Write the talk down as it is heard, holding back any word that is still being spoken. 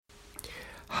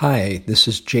Hi, this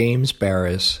is James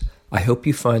Baraz. I hope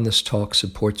you find this talk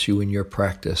supports you in your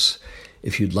practice.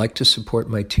 If you'd like to support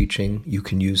my teaching, you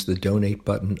can use the donate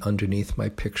button underneath my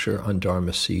picture on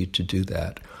Dharma Seed to do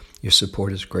that. Your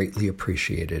support is greatly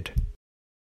appreciated.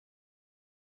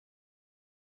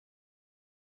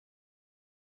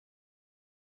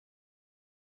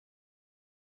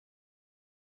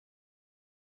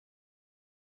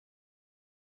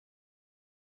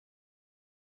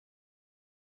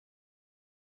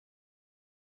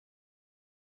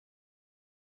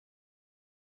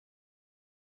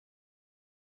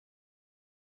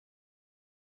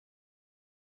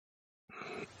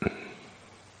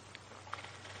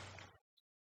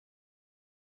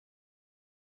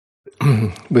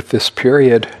 With this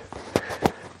period,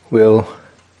 we'll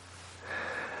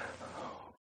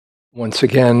once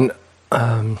again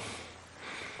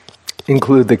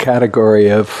include the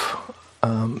category of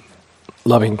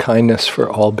loving kindness for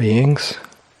all beings.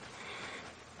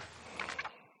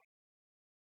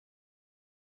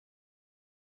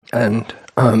 And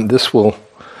this will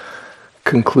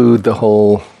conclude the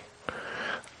whole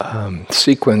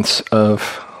sequence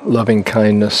of loving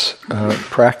kindness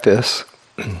practice.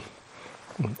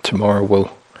 Tomorrow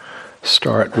we'll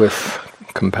start with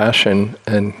compassion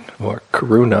or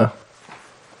karuna.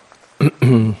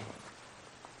 And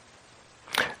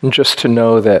just to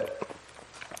know that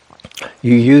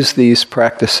you use these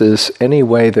practices any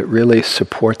way that really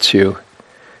supports you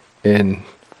in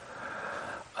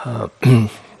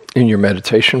your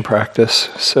meditation practice.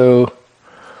 So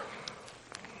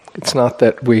it's not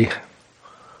that we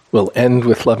will end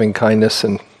with loving kindness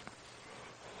and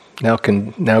now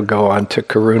go on to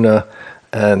karuna,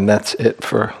 and that's it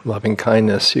for loving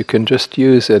kindness. You can just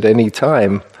use at any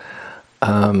time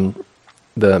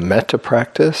the metta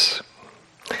practice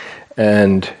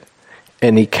and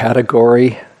any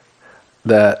category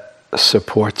that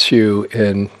supports you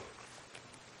in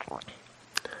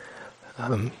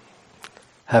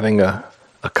having a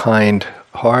kind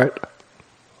heart,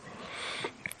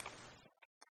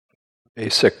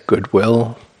 basic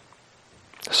goodwill,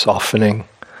 softening,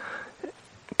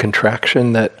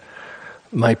 contraction that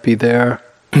might be there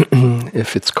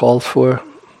if it's called for.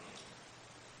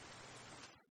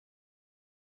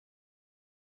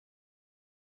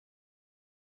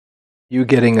 You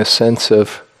getting a sense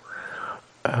of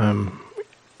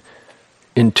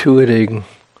intuiting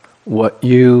what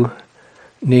you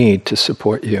need to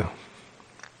support you.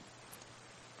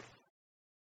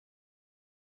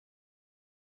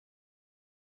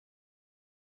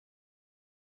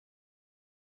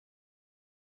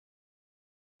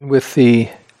 With the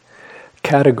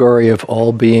category of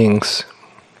all beings,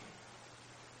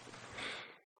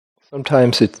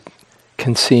 sometimes it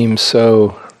can seem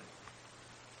so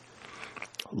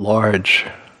large,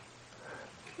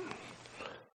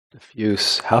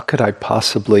 diffuse. How could I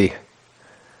possibly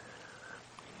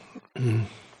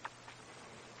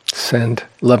send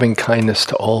loving kindness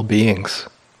to all beings?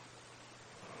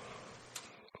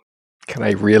 Can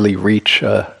I really reach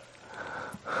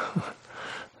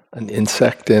an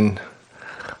insect in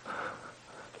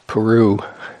Peru,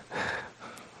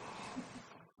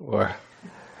 or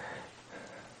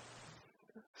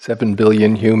 7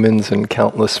 billion humans and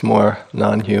countless more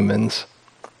non-humans?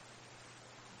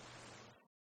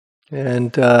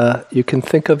 And you can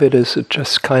think of it as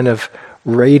just kind of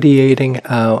radiating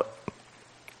out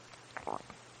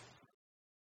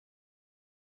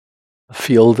a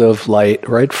field of light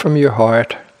right from your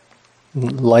heart.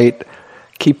 Light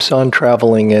keeps on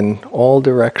traveling in all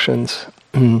directions.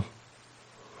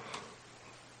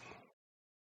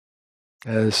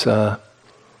 As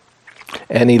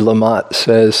Annie Lamott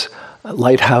says,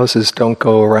 lighthouses don't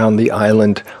go around the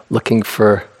island looking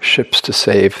for ships to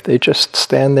save. They just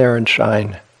stand there and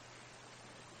shine.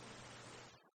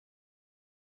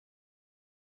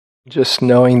 Just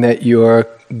knowing that your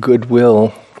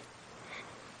goodwill,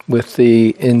 with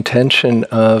the intention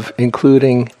of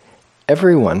including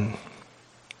everyone,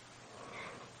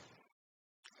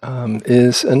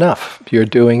 is enough. You're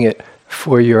doing it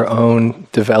for your own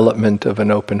development of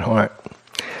an open heart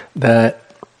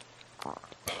that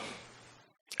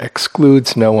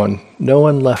excludes no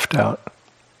one left out.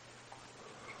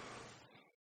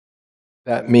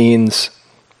 That means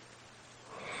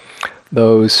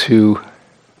those who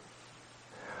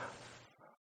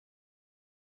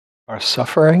are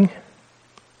suffering,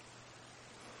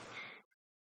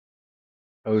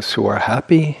 those who are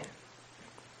happy,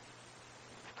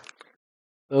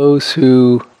 those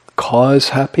who cause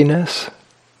happiness,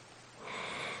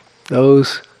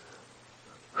 those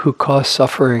who cause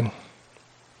suffering,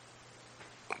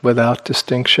 without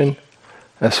distinction,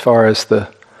 as far as the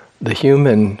the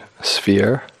human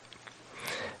sphere,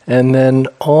 and then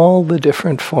all the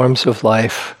different forms of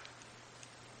life,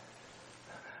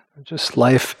 just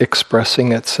life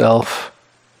expressing itself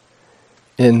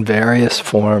in various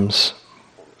forms.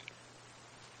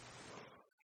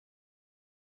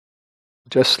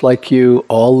 Just like you,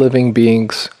 all living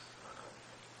beings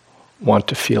want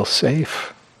to feel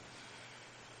safe,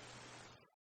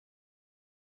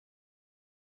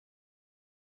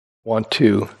 want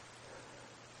to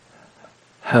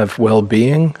have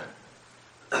well-being,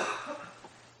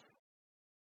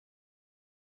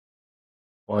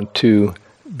 want to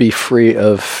be free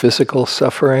of physical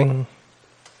suffering,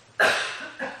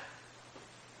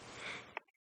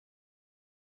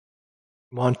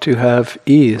 want to have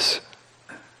ease.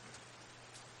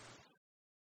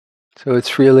 So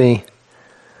it's really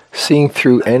seeing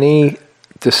through any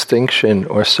distinction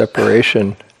or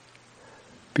separation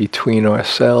between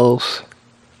ourselves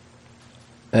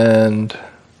and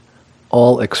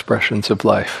all expressions of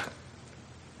life.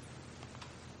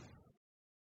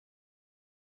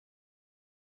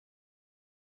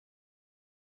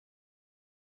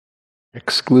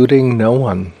 Excluding no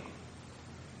one.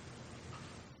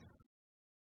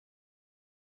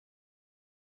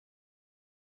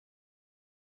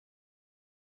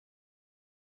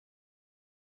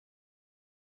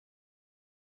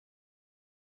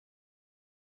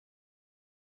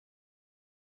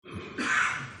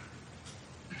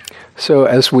 So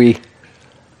as we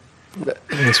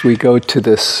go to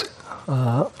this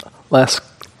last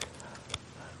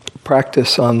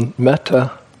practice on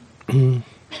metta,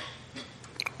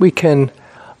 we can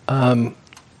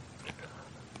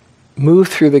move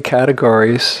through the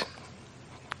categories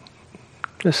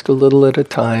just a little at a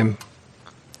time,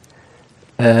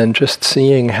 and just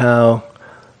seeing how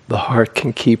the heart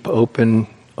can keep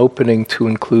opening to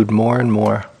include more and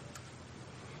more.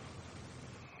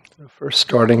 So first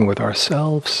starting with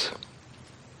ourselves.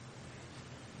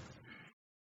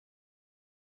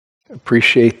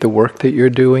 Appreciate the work that you're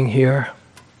doing here.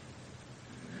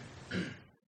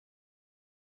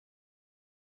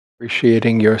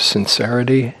 Appreciating your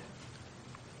sincerity.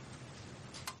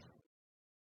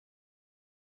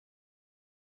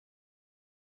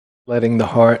 Letting the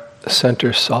heart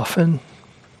center soften.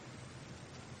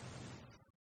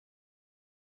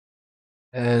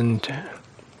 And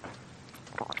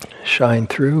shine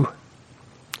through.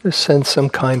 Just send some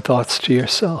kind thoughts to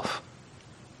yourself.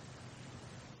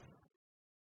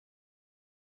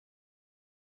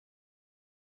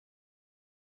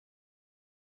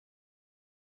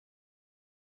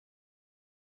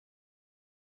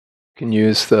 You can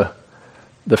use the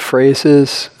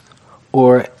phrases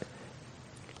or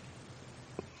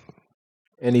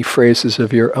any phrases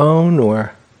of your own,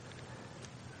 or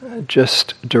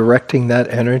just directing that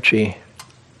energy.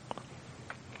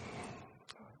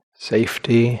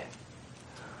 Safety,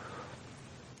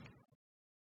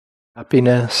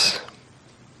 happiness,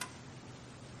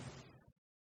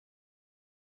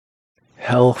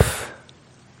 health,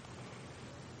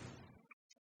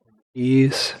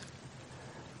 ease.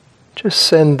 Just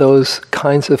send those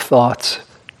kinds of thoughts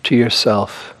to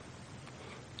yourself.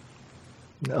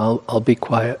 I'll be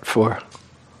quiet for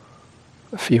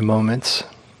a few moments.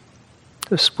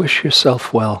 Just wish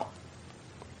yourself well.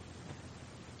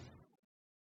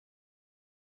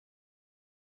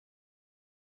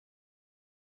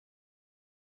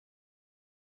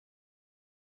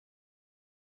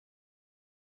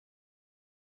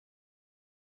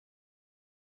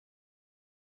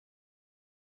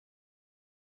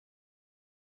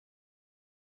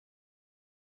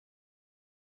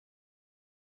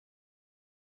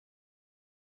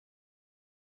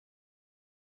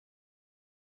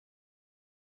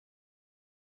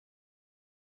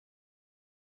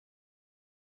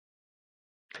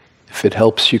 If it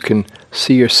helps, you can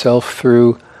see yourself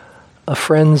through a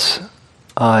friend's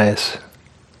eyes,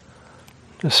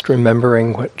 just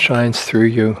remembering what shines through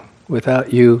you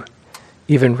without you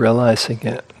even realizing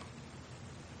it.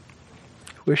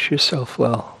 Wish yourself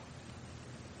well.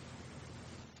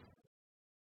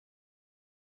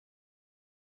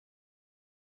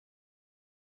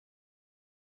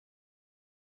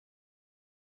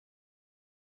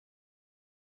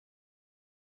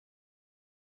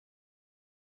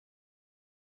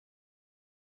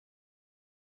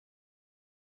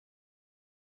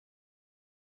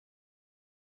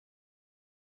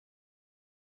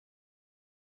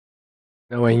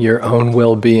 Knowing your own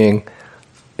well-being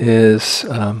is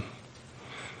a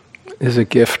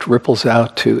gift, ripples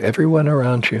out to everyone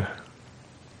around you.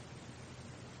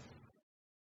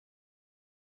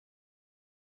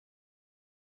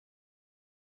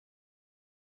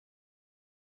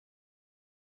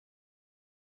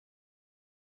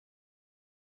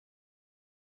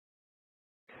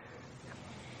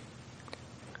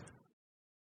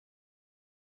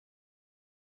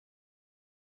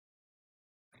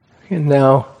 And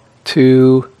now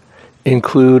to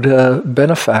include a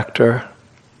benefactor,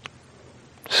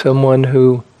 someone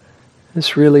who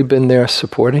has really been there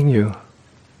supporting you,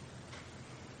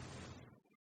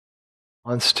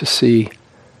 wants to see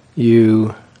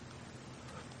you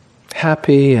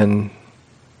happy and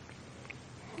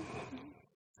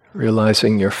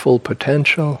realizing your full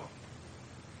potential.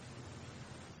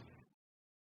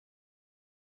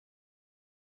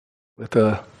 With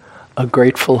a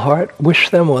grateful heart, wish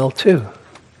them well too.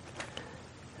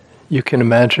 You can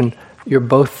imagine you're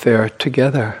both there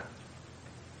together.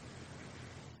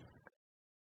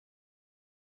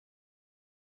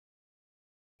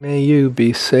 May you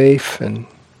be safe and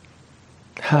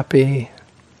happy,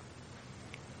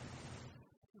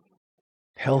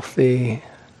 healthy,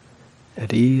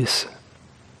 at ease.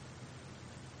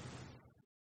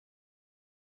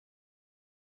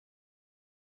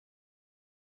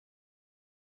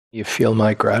 You feel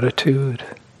my gratitude.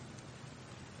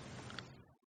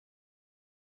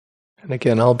 And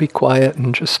again, I'll be quiet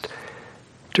and just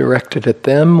direct it at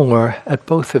them or at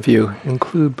both of you.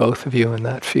 Include both of you in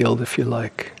that field if you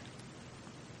like.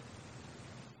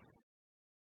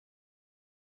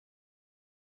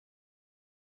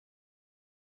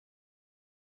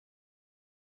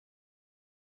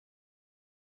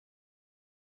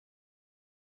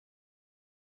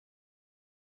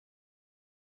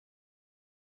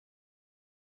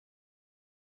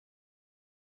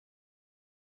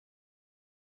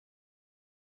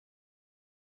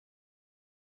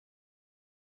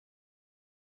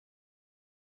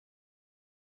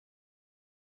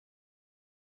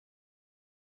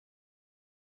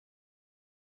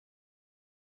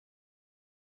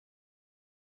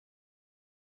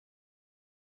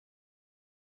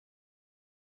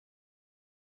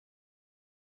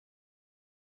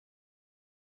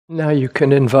 Now you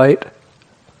can invite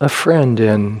a friend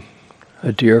in,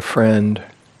 a dear friend,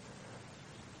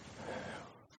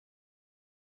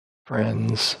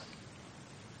 friends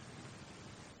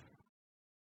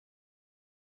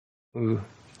who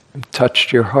have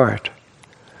touched your heart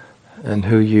and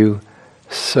who you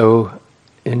so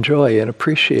enjoy and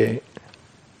appreciate.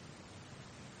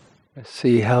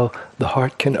 See how the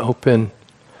heart can open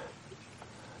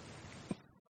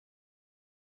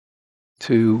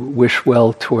to wish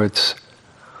well towards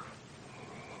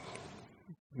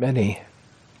many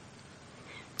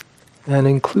and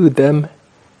include them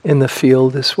in the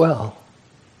field as well.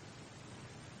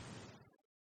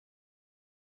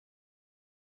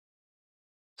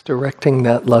 Directing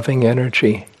that loving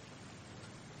energy.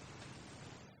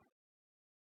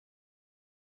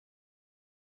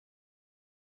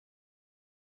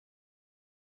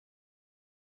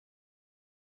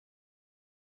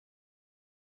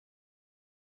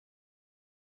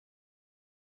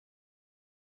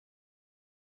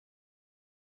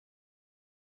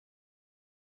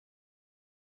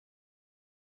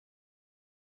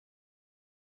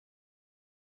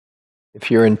 If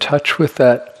you're in touch with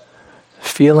that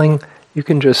feeling, you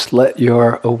can just let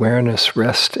your awareness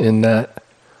rest in that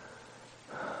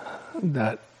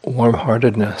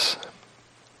warm-heartedness.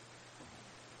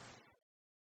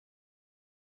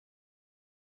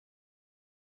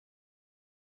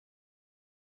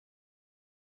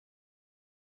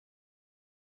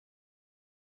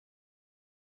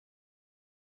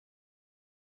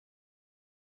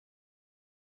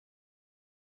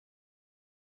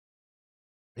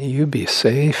 May you be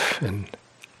safe and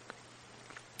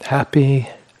happy.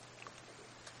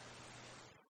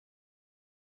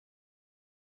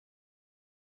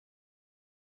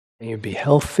 May you be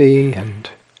healthy and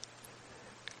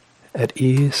at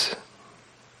ease.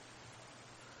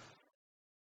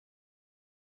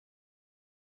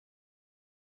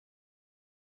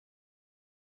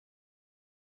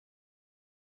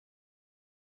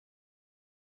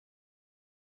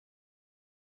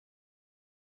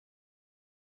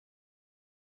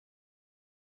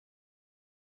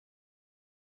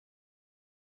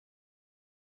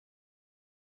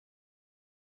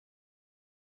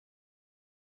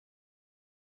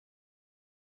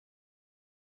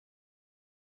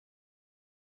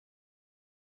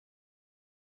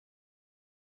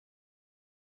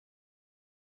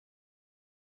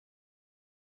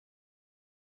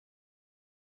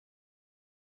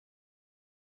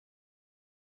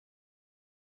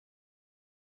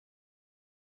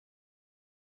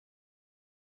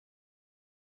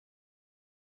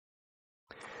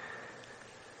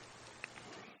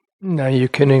 Now you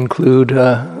can include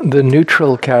the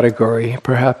neutral category.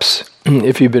 Perhaps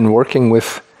if you've been working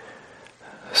with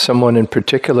someone in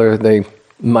particular, they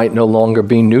might no longer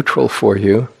be neutral for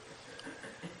you.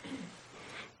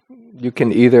 You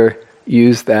can either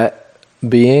use that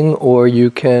being, or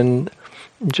you can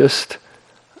just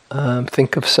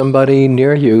think of somebody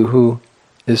near you who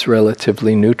is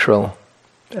relatively neutral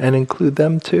and include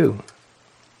them too.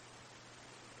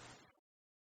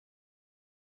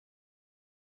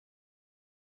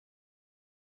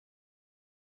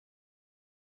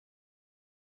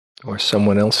 Or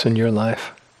someone else in your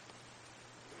life.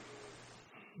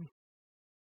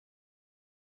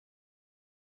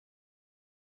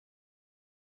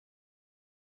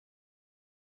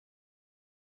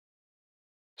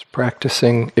 It's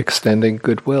practicing extending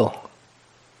goodwill.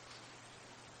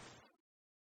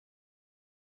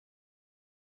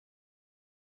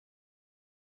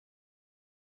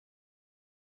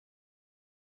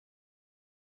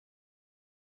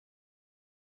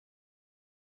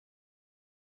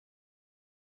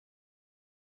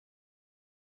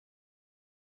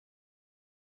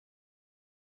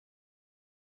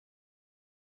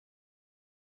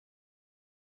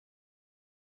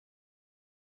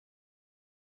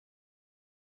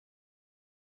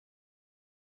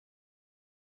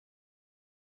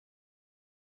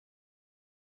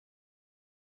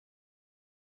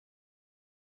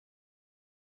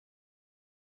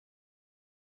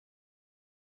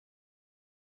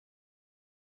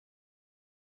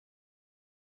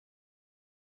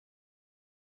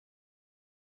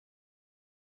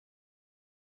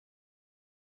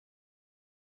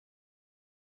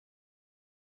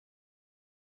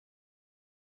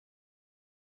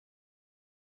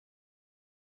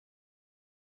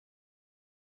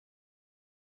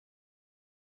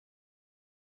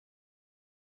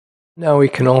 Now we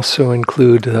can also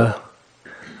include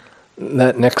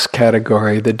that next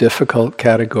category, the difficult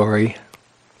category,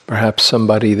 perhaps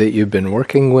somebody that you've been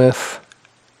working with,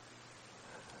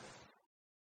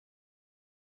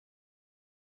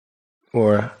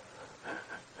 or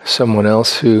someone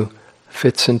else who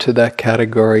fits into that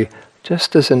category,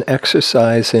 just as an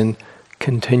exercise in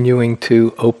continuing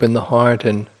to open the heart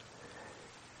and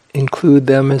include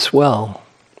them as well,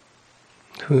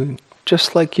 who,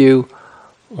 just like you,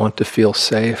 want to feel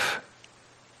safe,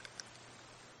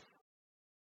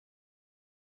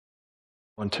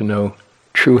 want to know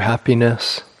true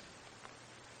happiness,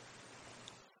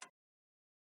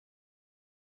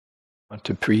 want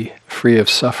to be free of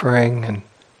suffering and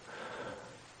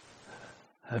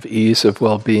have ease of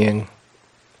well-being.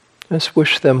 Just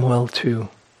wish them well too.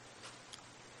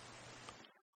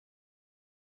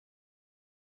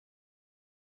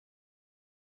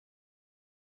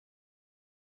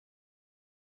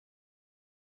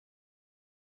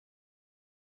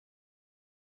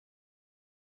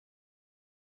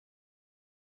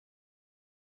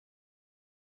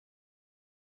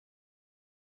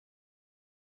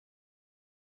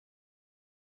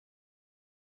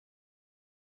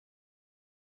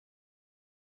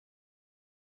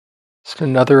 It's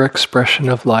another expression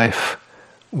of life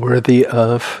worthy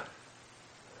of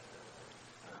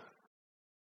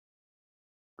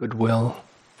goodwill.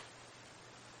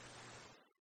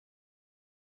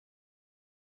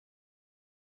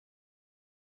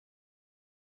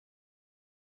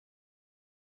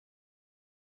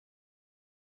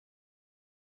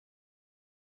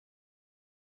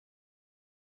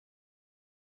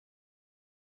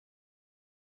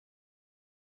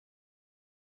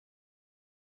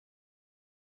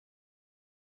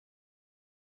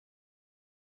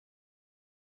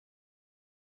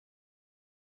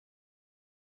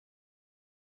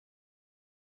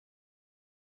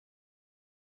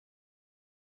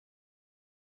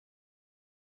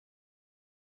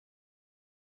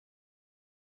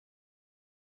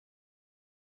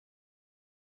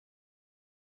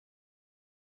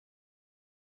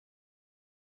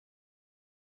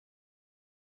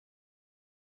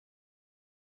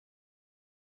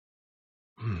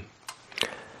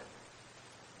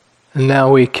 And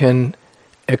now we can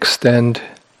extend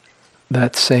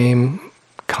that same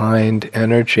kind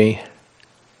energy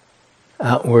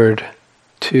outward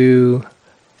to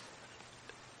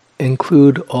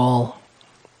include all,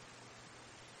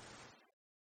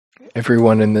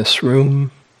 everyone in this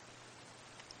room,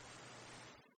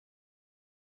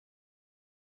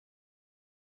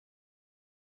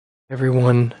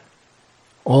 everyone,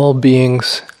 all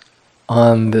beings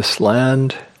on this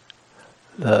land,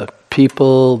 the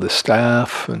people, the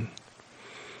staff, and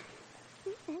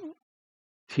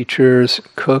teachers,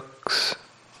 cooks,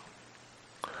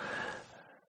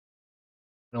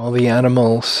 and all the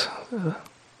animals,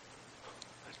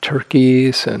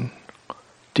 turkeys and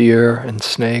deer and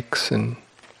snakes and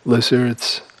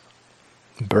lizards,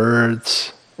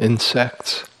 birds,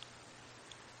 insects,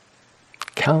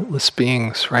 countless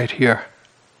beings right here.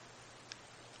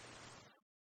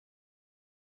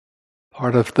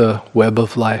 part of the web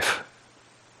of life.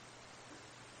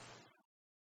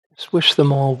 Just wish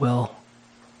them all well.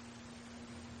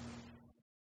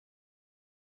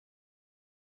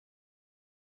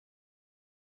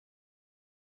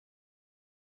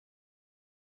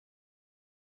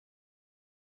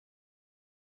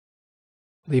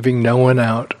 Leaving no one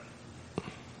out.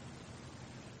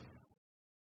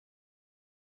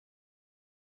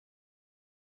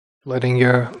 Letting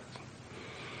your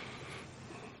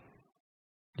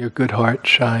good heart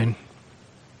shine.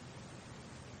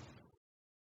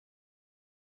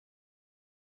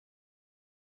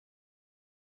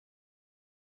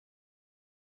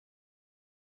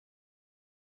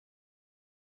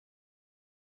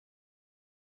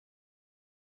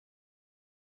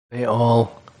 May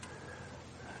all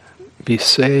be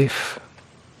safe.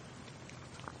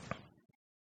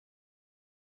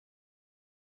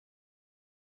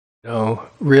 Know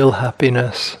real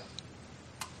happiness.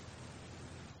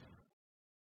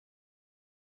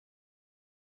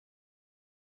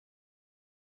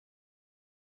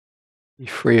 Be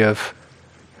free of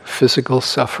physical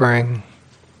suffering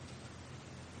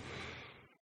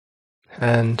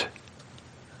and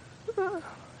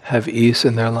have ease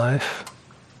in their life.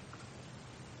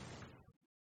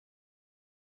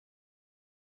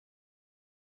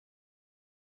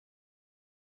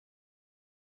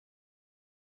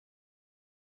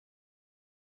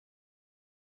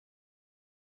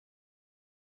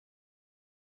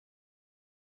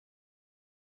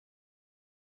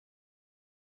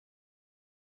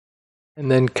 And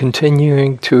then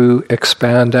continuing to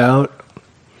expand out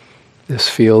this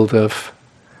field of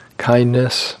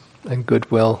kindness and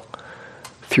goodwill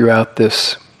throughout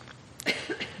this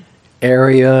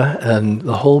area and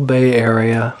the whole Bay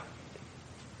Area.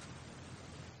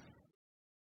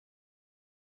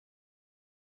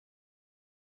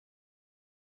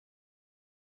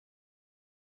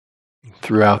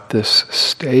 Throughout this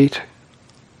state.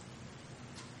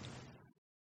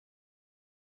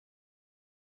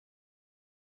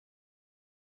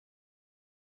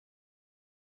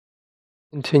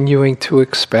 Continuing to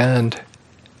expand.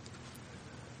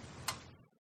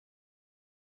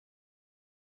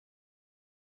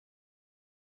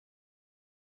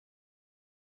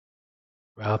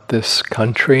 Throughout this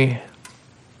country.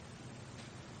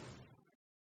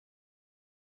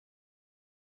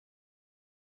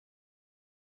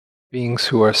 Beings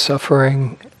who are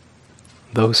suffering,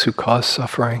 those who cause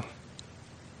suffering,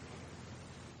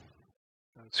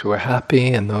 those who are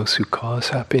happy and those who cause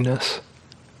happiness.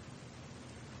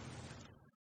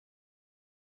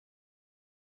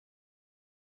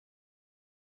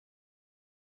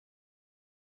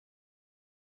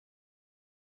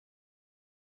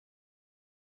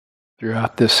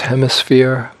 Throughout this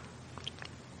hemisphere.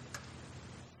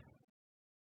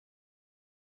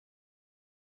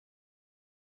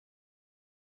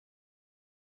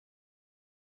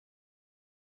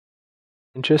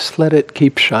 And just let it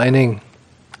keep shining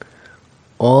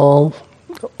all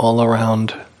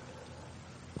around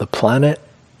the planet.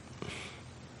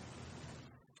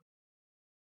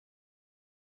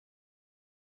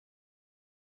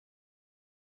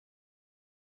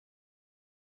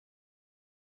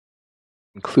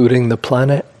 Including the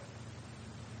planet.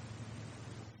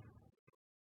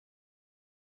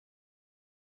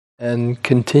 And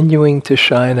continuing to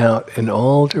shine out in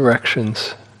all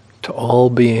directions, to all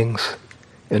beings,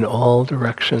 in all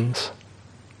directions.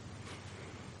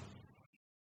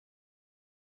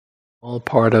 All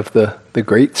part of the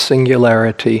great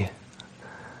singularity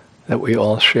that we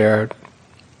all shared.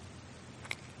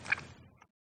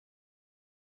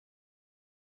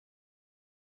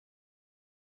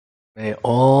 May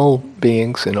all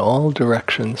beings in all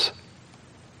directions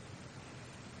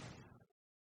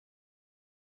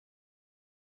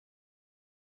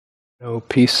know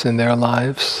peace in their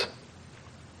lives,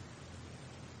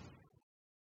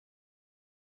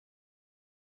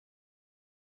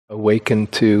 awaken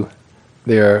to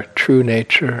their true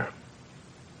nature,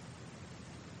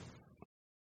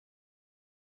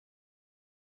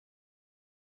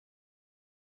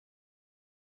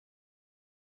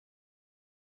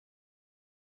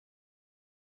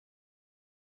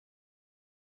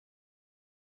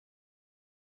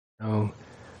 know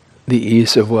the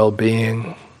ease of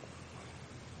well-being,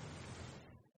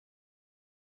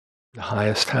 the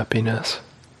highest happiness.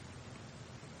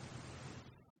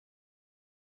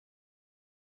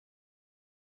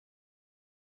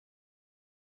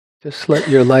 Just let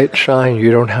your light shine.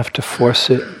 You don't have to force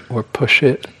it or push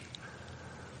it.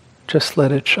 Just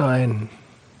let it shine.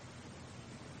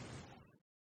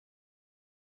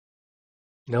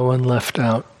 No one left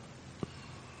out.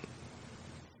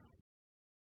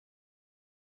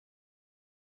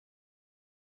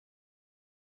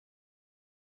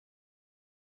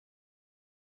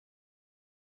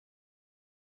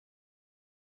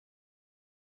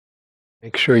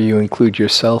 Make sure you include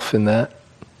yourself in that.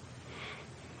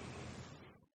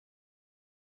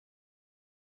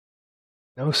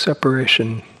 No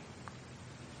separation.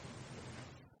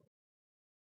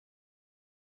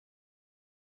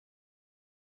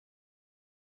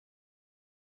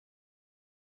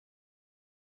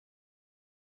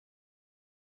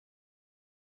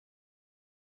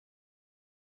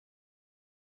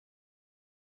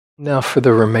 Now for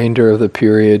the remainder of the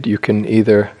period, you can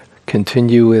either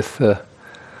continue with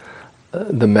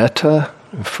the metta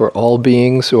for all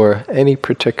beings or any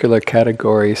particular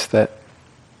categories that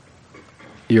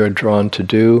you're drawn to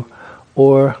do,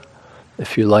 or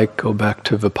if you like, go back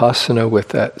to Vipassana with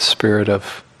that spirit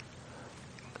of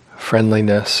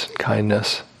friendliness,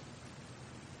 kindness.